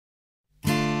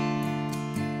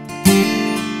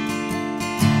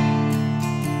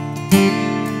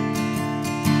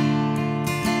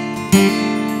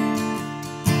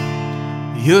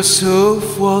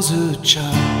Yusuf was a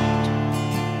child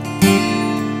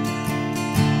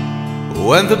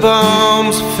when the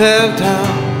bombs fell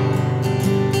down.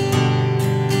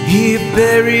 He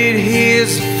buried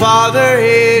his father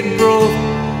and brother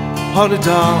on a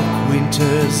dark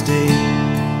winter's day.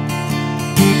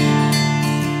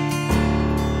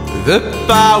 The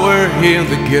power in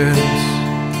the guns,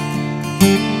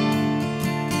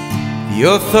 the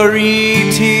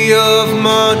authority of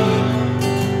money.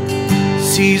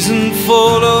 Season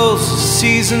follows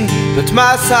season, but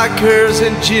massacres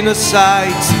and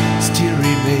genocides still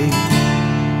remain.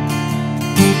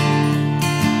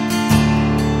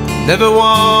 Never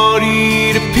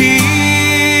wanted a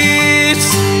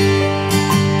peace,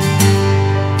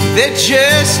 they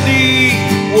just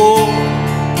need war.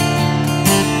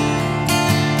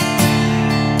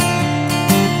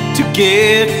 To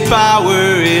get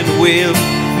power and wealth,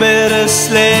 made us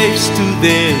slaves to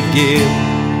their guilt.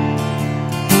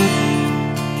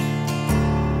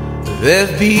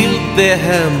 They've built their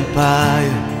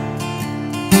empire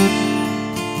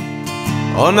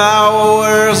on our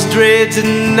worst dreads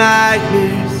and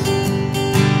nightmares,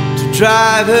 to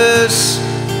drive us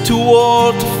to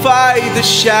war, to fight the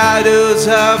shadows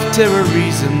of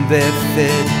terrorism they've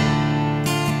fed.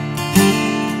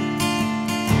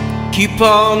 Keep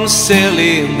on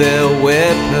selling their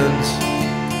weapons,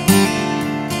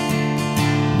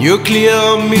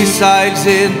 nuclear missiles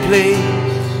in place.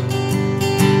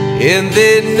 And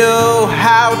they know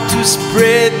how to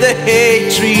spread the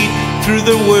hatred through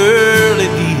the world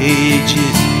and the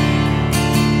ages.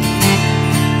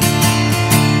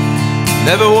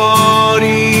 Never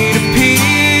wanted a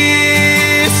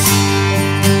peace,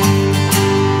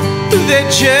 they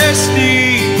just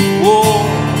need war.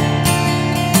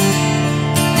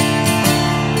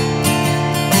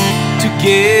 To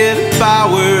get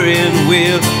power and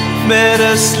wealth, made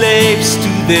us slaves to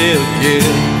their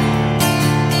guilt.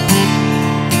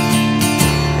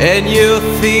 And you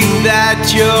think that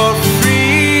you're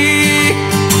free,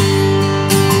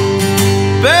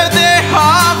 but they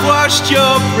have washed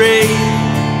your brain.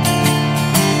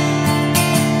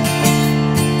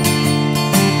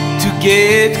 To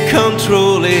get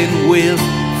control and will,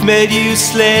 made you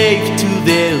slave to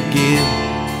their guilt.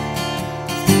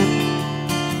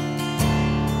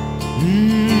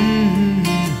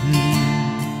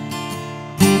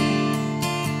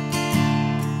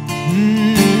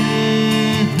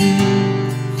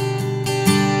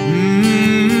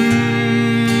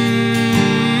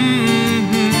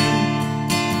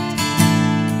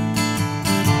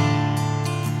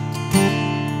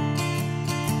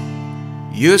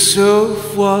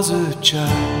 Yusuf was a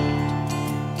child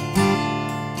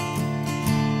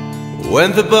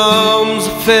when the bombs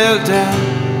fell down.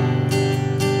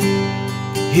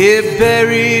 He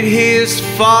buried his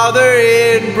father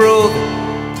and brother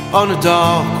on a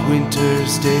dark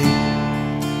winter's day.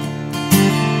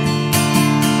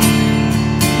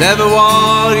 Never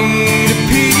wanted a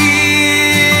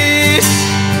peace,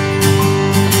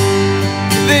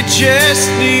 they just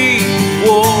need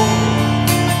war.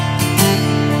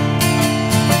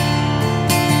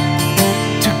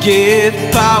 Get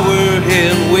power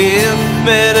and wealth,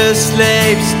 made us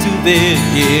slaves to their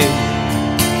guilt.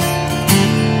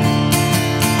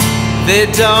 They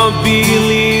don't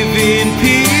believe in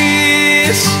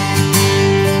peace,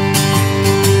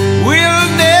 we'll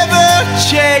never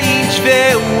change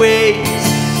their ways.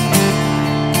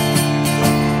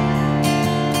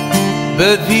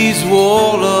 But this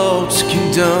warlord's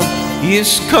kingdom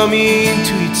is coming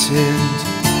to its end.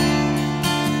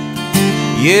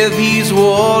 Yeah, this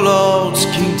warlord's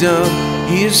kingdom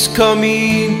is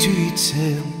coming to its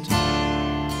end.